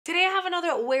have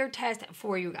another wear test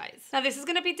for you guys. Now this is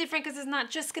gonna be different because it's not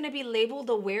just gonna be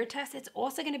labeled a wear test, it's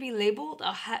also gonna be labeled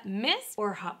a hot miss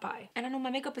or hot buy. And I know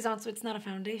my makeup is on, so it's not a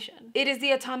foundation. It is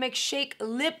the Atomic Shake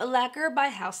Lip Lacquer by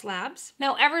Haus.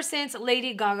 Now, ever since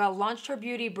Lady Gaga launched her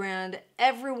beauty brand,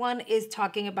 everyone is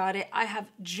talking about it. I have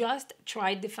just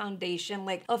tried the foundation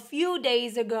like a few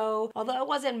days ago. Although it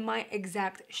wasn't my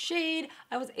exact shade,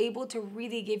 I was able to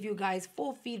really give you guys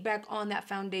full feedback on that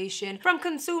foundation, from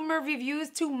consumer reviews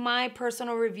to my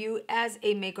personal review as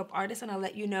a makeup artist, and I'll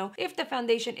let you know if the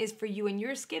foundation is for you and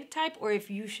your skin type or if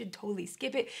you should totally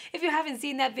skip it. If you haven't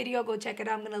seen that video, go check it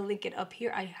out. I'm gonna link it up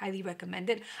here. I highly recommend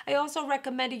it. I also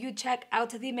recommend you check out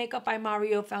the Makeup by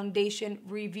Mario foundation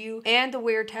review and the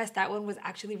wear test. That one was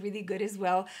actually really good as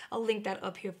well. I'll link that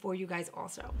up here for you guys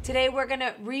also. Today we're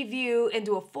gonna review and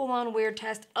do a full-on wear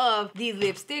test of the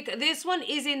lipstick. This one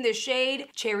is in the shade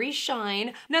Cherry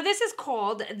Shine. Now this is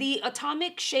called the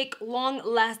Atomic Shake Long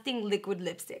Lasting Liquid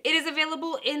Lipstick. It is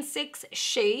available in 6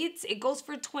 shades. It goes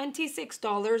for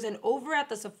 $26, and over at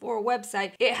the Sephora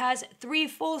website it has 3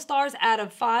 full stars out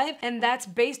of 5, and that's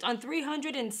based on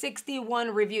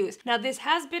 361 reviews. Now this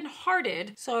has been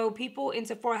hearted, so people in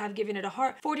Sephora have given it a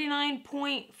heart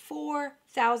 49,400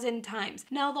 times.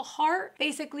 Now the heart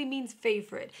basically means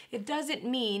favorite. It doesn't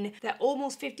mean that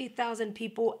almost 50,000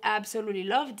 people absolutely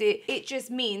loved it. It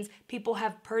just means people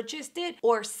have purchased it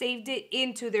or saved it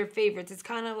into their favorites. It's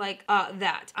kind of like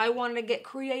that. I wanted to get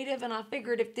creative, and I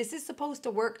figured if this is supposed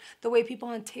to work the way people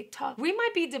on TikTok, we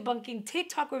might be debunking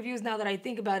TikTok reviews now that I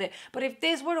think about it, but if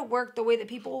this were to work the way that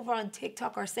people over on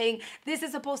TikTok are saying, this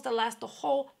is supposed to last the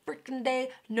whole freaking day,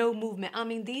 no movement. I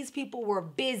mean, these people were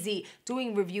busy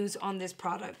doing reviews on this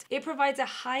product. It provides a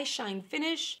high shine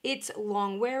finish. It's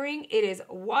long wearing. It is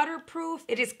waterproof.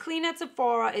 It is clean at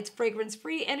Sephora. It's fragrance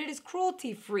free, and it is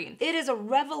cruelty free. It is a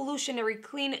revolutionary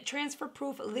clean transfer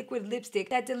proof liquid lipstick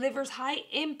that delivers high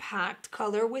impact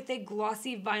color with a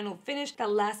glossy vinyl finish that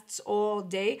lasts all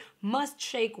day. Must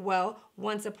shake well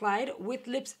once applied with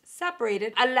lips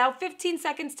separated. Allow 15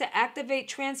 seconds to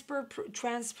activate I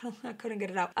couldn't get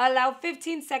it out. Allow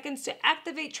 15 seconds to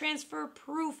activate transfer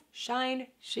proof shine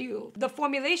shield. The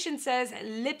formulation says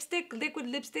lipstick, liquid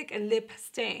lipstick, and lip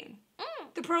stain.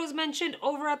 The pros mentioned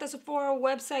over at the Sephora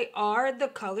website are the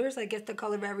colors. I guess the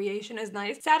color variation is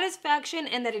nice. Satisfaction,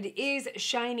 and that it is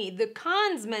shiny. The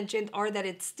cons mentioned are that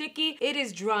it's sticky, it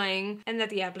is drying, and that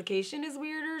the application is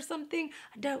weird or something.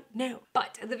 I don't know.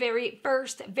 But the very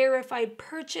first verified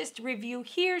purchased review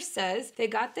here says they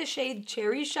got the shade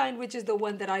Cherry Shine, which is the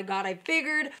one that I got. I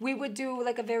figured we would do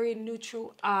like a very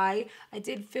neutral eye. I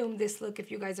did film this look if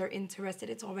you guys are interested.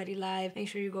 It's already live. Make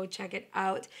sure you go check it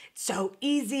out. It's so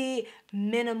easy.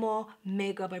 Minimal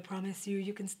makeup, I promise you.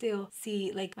 You can still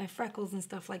see like my freckles and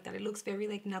stuff like that. It looks very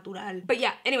like natural. But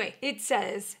yeah, anyway, it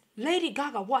says, Lady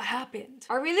Gaga, what happened?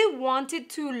 I really wanted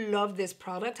to love this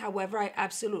product, however, I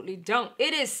absolutely don't.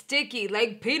 It is sticky,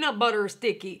 like peanut butter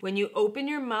sticky. When you open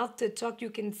your mouth to talk, you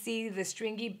can see the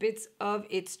stringy bits of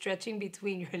it stretching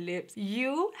between your lips.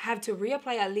 You have to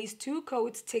reapply at least 2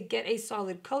 coats to get a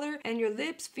solid color, and your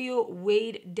lips feel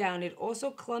weighed down. It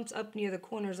also clumps up near the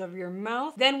corners of your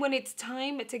mouth. Then when it's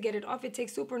time to get it off, it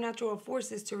takes supernatural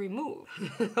forces to remove.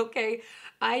 Okay,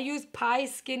 I use Pi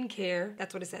Skincare,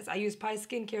 that's what it says. I use Pi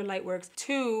Skincare Lightworks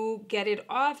to get it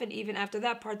off, and even after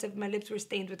that, parts of my lips were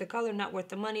stained with the color. Not worth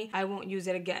the money. I won't use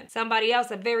it again. Somebody else,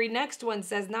 the very next one,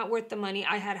 says not worth the money.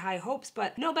 I had high hopes,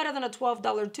 but no better than a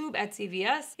 $12 tube at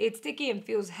CVS. It's sticky and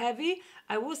feels heavy.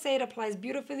 I will say it applies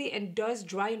beautifully and does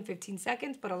dry in 15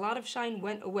 seconds, but a lot of shine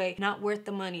went away. Not worth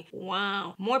the money.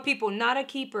 Wow. More people, not a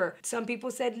keeper. Some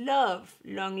people said love,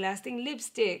 long-lasting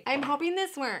lipstick. I'm hoping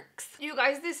this works. You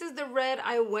guys, this is the red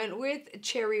I went with,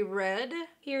 Cherry Red.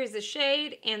 Here is the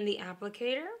shade and the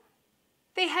applicator.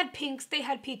 They had pinks, they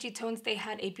had peachy tones, they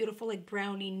had a beautiful like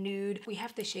brownie nude. We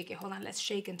have to shake it. Hold on, let's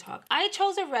shake and talk. I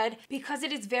chose a red because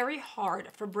it is very hard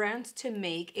for brands to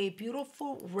make a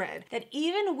beautiful red that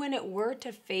even when it were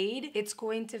to fade, it's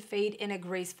going to fade in a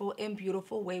graceful and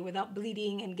beautiful way without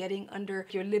bleeding and getting under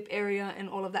your lip area and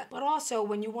all of that. But also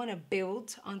when you want to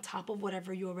build on top of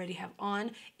whatever you already have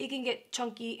on, it can get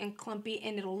chunky and clumpy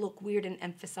and it'll look weird and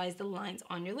emphasize the lines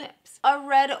on your lips. A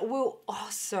red will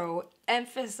also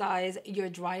emphasize your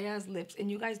dry ass lips, and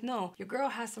you guys know your girl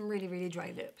has some really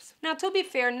dry lips. Now to be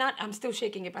fair, I'm still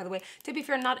shaking it by the way, to be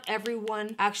fair, not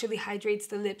everyone actually hydrates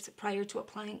the lips prior to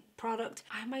applying product.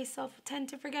 I myself tend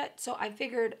to forget, so I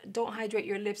figured don't hydrate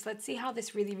your lips. Let's see how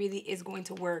this really is going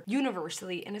to work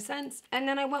universally in a sense. And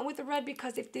then I went with the red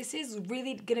because if this is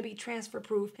really gonna be transfer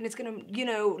proof and it's gonna, you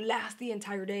know, last the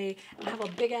entire day, and I have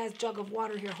a big ass jug of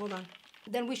water here, hold on.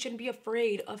 then we shouldn't be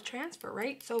afraid of transfer,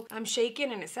 right? So I'm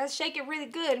shaking and it says shake it really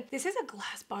good. This is a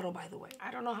glass bottle, by the way.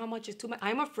 I don't know how much is too much.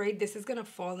 I'm afraid this is gonna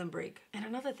fall and break. And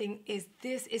another thing is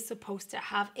this is supposed to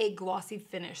have a glossy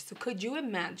finish. So could you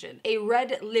imagine a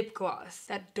red lip gloss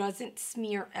that doesn't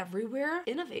smear everywhere?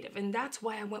 Innovative. And that's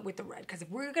why I went with the red, because if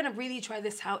we're gonna really try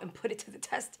this out and put it to the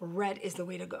test, red is the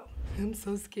way to go. I'm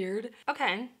so scared.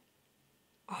 Okay.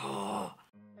 Oh.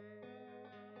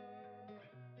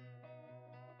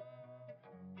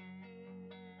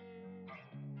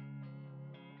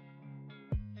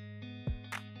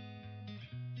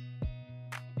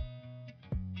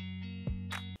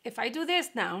 If I do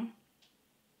this now,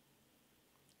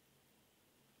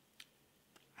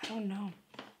 I don't know.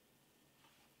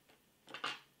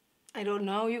 I don't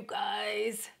know, you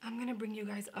guys. I'm gonna bring you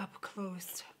guys up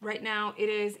close. Right now it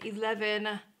is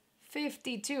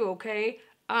 11:52, okay?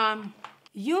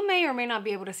 You may or may not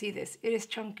be able to see this. It is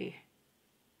chunky.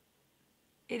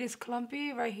 It is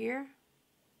clumpy right here.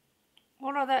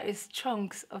 All of that is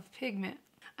chunks of pigment.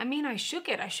 I mean, I shook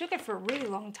it for a really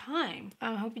long time.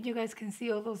 I'm hoping you guys can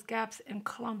see all those gaps and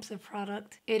clumps of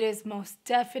product. It is most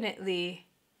definitely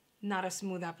not a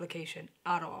smooth application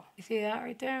at all. You see that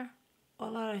right there?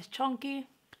 All that is chunky.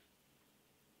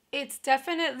 It's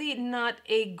definitely not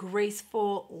a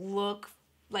graceful look,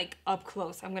 like up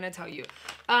close, I'm gonna tell you.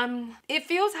 It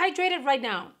feels hydrated right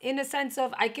now in the sense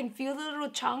of I can feel the little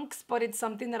chunks, but it's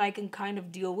something that I can kind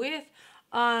of deal with.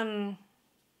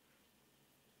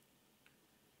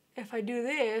 If I do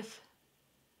this,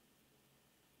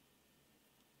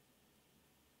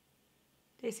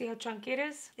 do you see how chunky it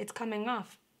is? It's coming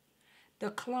off.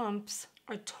 The clumps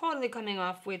are totally coming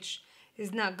off, which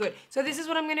is not good. So this is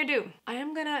what I'm gonna do. I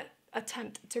am gonna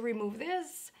attempt to remove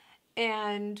this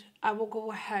and I will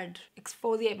go ahead,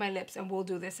 exfoliate my lips, and we'll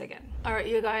do this again. All right,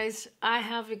 you guys, I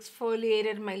have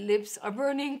exfoliated. My lips are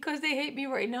burning because they hate me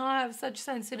right now. I have such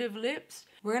sensitive lips.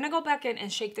 We're gonna go back in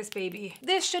and shake this baby.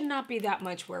 This should not be that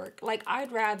much work. Like,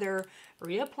 I'd rather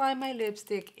reapply my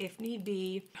lipstick if need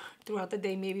be throughout the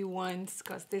day, maybe once,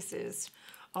 because this is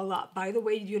a lot. By the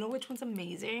way, you know which one's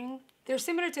amazing? They're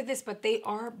similar to this, but they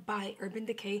are by Urban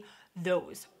Decay.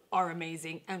 Those are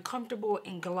amazing and comfortable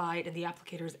and glide, and the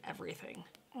applicator is everything.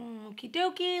 Okie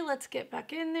dokie, let's get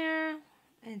back in there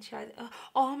and try.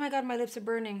 Oh my God, my lips are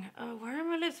burning. Where are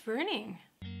my lips burning?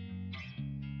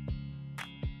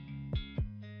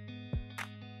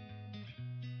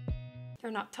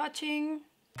 They're not touching.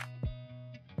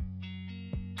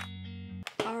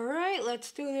 All right,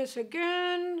 let's do this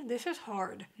again. This is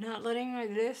hard. Not letting my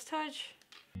lips touch.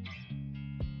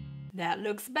 That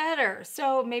looks better.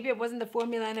 So maybe it wasn't the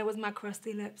formula and it was my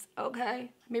crusty lips.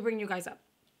 Okay, let me bring you guys up.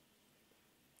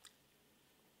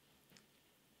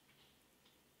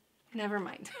 Never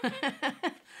mind.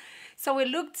 So it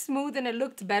looked smooth and it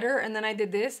looked better, and then I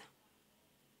did this.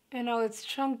 And now it's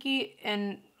chunky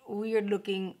and weird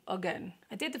looking again.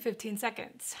 I did the 15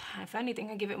 seconds. If anything,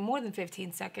 I give it more than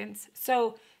 15 seconds.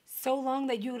 So long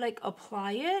that you like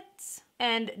apply it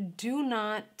and do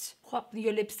not pop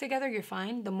your lips together, you're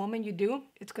fine. The moment you do,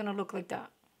 it's gonna look like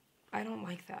that. I don't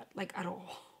like that, like at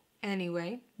all.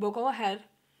 Anyway, we'll go ahead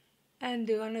and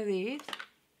do one of these.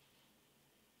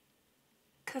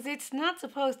 Cause it's not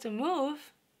supposed to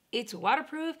move. It's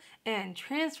waterproof and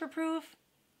transfer proof.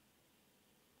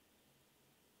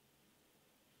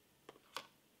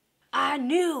 I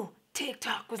knew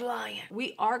TikTok was lying.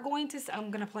 We are going to,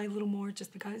 I'm gonna play a little more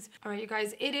just because. All right, you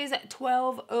guys, it is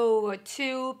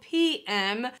 12:02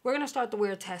 p.m. We're gonna start the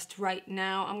wear test right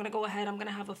now. I'm gonna go ahead, I'm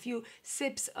gonna have a few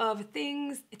sips of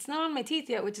things. It's not on my teeth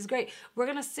yet, which is great. We're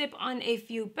gonna sip on a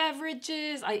few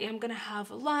beverages. I am gonna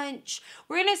have lunch.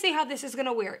 We're gonna see how this is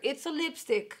gonna wear. It's a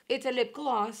lipstick, it's a lip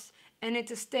gloss, and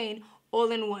it's a stain all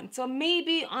in one. So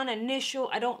maybe on initial,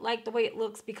 I don't like the way it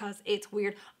looks because it's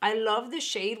weird. I love the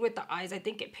shade with the eyes. I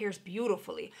think it pairs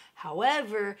beautifully.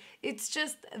 However, it's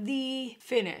just the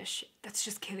finish that's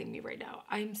just killing me right now.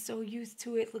 I'm so used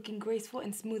to it looking graceful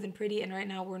and smooth and pretty, and right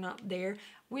now we're not there,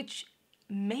 which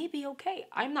may be okay.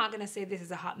 I'm not gonna say this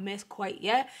is a hot mess quite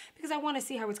yet because I want to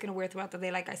see how it's gonna wear throughout the day,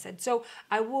 like I said. So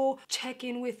I will check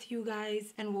in with you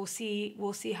guys and we'll see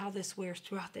how this wears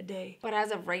throughout the day. But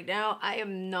as of right now, I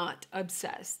am not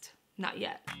obsessed. Not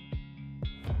yet.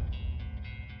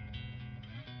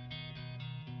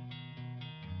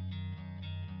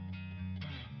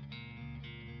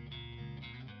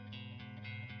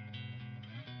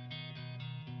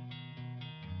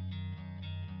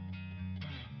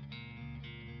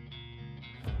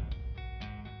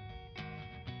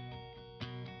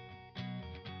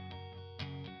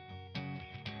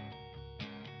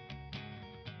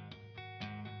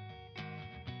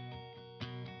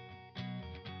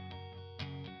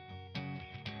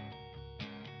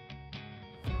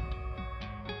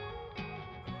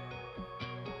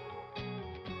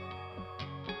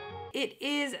 It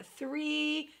is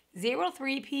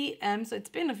 3:03 p.m. So it's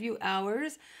been a few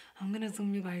hours. I'm gonna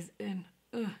zoom you guys in.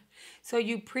 Ugh. So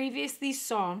you previously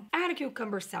saw I had a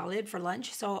cucumber salad for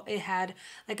lunch. So it had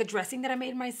like a dressing that I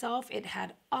made myself. It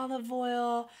had olive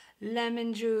oil,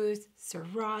 lemon juice,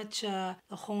 sriracha,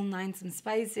 the whole nine, some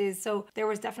spices. So there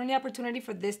was definitely opportunity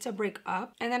for this to break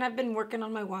up. And then I've been working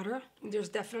on my water. There's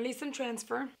definitely some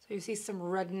transfer. So you see some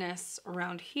redness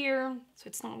around here. So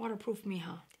it's not waterproof,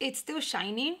 mija. It's still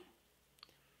shiny,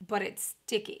 but it's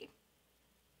sticky.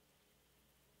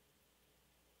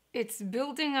 It's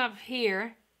building up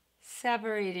here,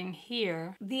 separating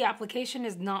here. The application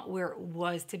is not where it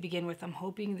was to begin with. I'm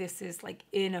hoping this is like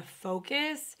in a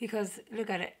focus because look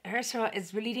at it. Hairstyle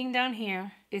is bleeding down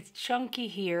here. It's chunky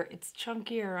here. It's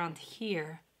chunky around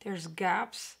here. There's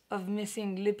gaps of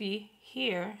missing lippy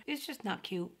here. It's just not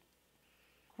cute.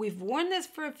 We've worn this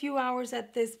for a few hours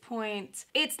at this point.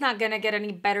 It's not gonna get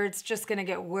any better. It's just gonna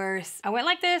get worse. I went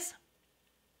like this.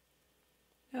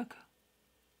 Look.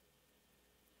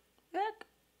 Look.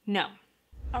 No.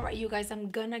 All right, you guys,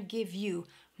 I'm gonna give you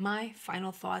my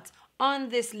final thoughts on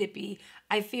this lippy.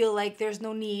 I feel like there's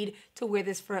no need to wear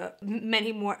this for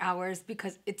many more hours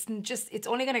because it's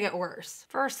only gonna get worse.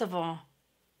 First of all,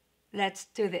 let's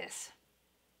do this.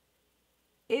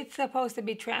 It's supposed to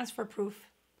be transfer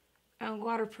proof and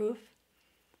waterproof.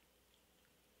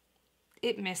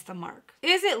 It missed the mark.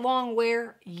 Is it long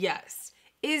wear? Yes.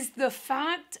 Is the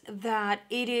fact that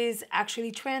it is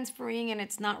actually transferring and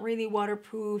it's not really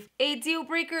waterproof a deal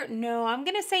breaker? No, I'm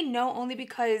gonna say no, only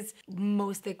because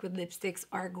most liquid lipsticks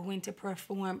are going to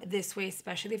perform this way,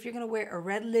 especially if you're gonna wear a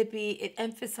red lippy. It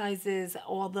emphasizes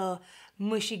all the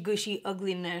mushy gushy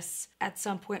ugliness at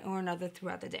some point or another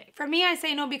throughout the day. For me, I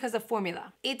say no because of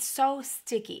formula. It's so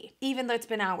sticky, even though it's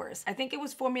been hours. I think it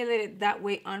was formulated that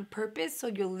way on purpose so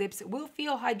your lips will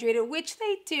feel hydrated, which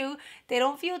they do. They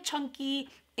don't feel chunky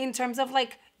in terms of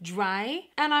like dry.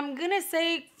 And I'm gonna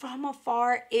say from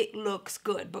afar, it looks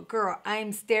good. But girl,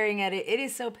 I'm staring at it. It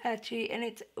is so patchy and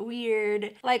it's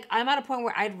weird. Like I'm at a point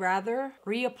where I'd rather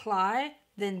reapply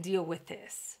than deal with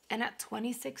this. And at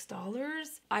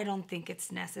 $26, I don't think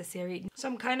it's necessary. So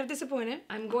I'm kind of disappointed.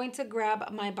 I'm going to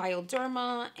grab my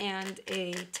Bioderma and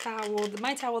a towel,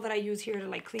 my towel that I use here to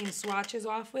like clean swatches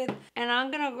off with, and I'm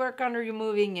gonna work on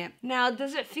removing it. Now,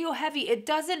 does it feel heavy? It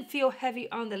doesn't feel heavy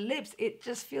on the lips. It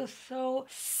just feels so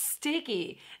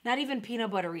sticky. Not even peanut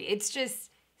buttery. It's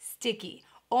just sticky.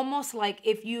 Almost like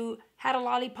if you had a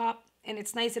lollipop and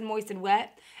it's nice and moist and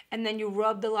wet, and then you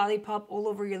rub the lollipop all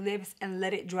over your lips and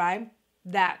let it dry,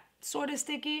 that sort of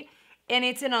sticky, and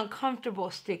it's an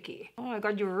uncomfortable sticky. Oh my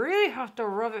God, you really have to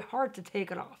rub it hard to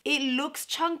take it off. It looks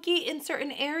chunky in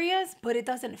certain areas, but it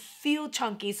doesn't feel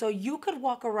chunky. So you could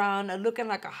walk around looking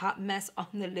like a hot mess on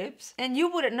the lips, and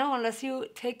you wouldn't know unless you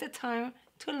take the time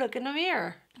to look in the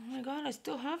mirror. Oh my God, I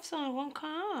still have some, it won't come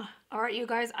off. All right, you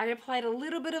guys, I applied a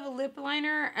little bit of a lip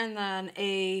liner and then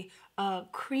a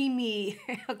creamy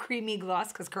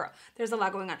gloss, because girl, there's a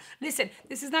lot going on. Listen,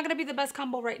 this is not gonna be the best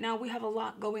combo right now. We have a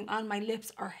lot going on. My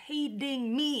lips are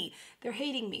hating me. They're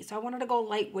hating me. So I wanted to go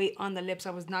lightweight on the lips. I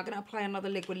was not gonna apply another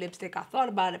liquid lipstick. I thought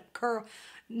about it, girl,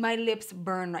 my lips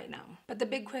burn right now. But the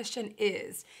big question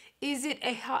is it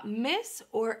a hot miss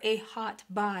or a hot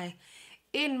buy?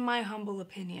 In my humble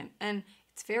opinion. And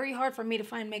it's very hard for me to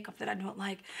find makeup that I don't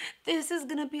like. This is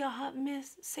gonna be a hot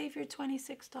miss. Save your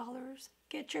 $26.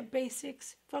 Get your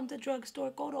basics from the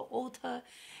drugstore. Go to Ulta.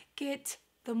 Get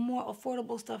the more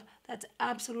affordable stuff that's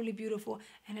absolutely beautiful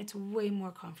and it's way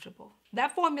more comfortable.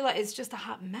 That formula is just a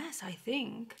hot mess, I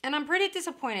think. And I'm pretty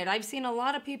disappointed. I've seen a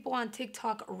lot of people on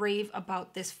TikTok rave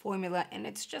about this formula and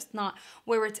it's just not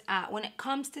where it's at. When it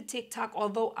comes to TikTok,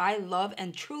 although I love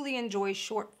and truly enjoy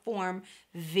short form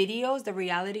videos, the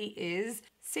reality is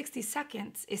 60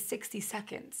 seconds is 60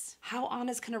 seconds. How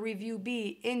honest can a review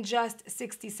be in just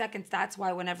 60 seconds? That's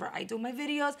why whenever I do my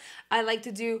videos, I like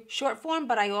to do short form,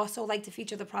 but I also like to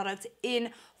feature the product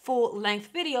in full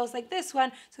length videos like this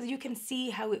one so that you can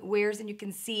see how it wears and you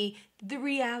can see the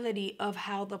reality of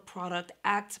how the product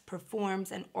acts,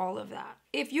 performs, and all of that.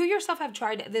 If you yourself have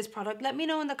tried this product, let me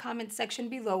know in the comment section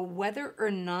below whether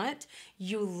or not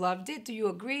you loved it. Do you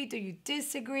agree? Do you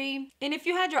disagree? And if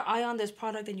you had your eye on this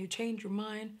product and you changed your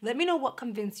mind, let me know what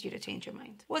convinced you to change your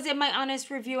mind. Was it my honest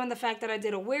review and the fact that I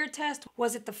did a wear test?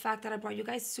 Was it the fact that I brought you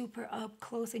guys super up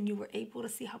close and you were able to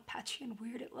see how patchy and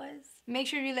weird it was? Make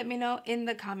sure you let me know in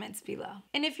the comments below.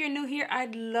 And if you're new here,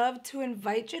 I'd love to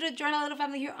invite you to join our little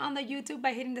family here on the YouTube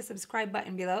by hitting the subscribe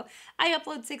button below. I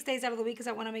upload 6 days out of the week because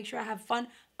I want to make sure I have fun,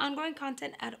 ongoing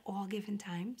content at all given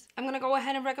times. I'm going to go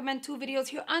ahead and recommend 2 videos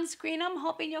here on screen I'm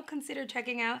hoping you'll consider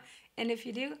checking out. And if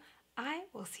you do, I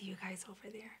will see you guys over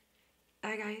there.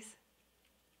 Bye, guys.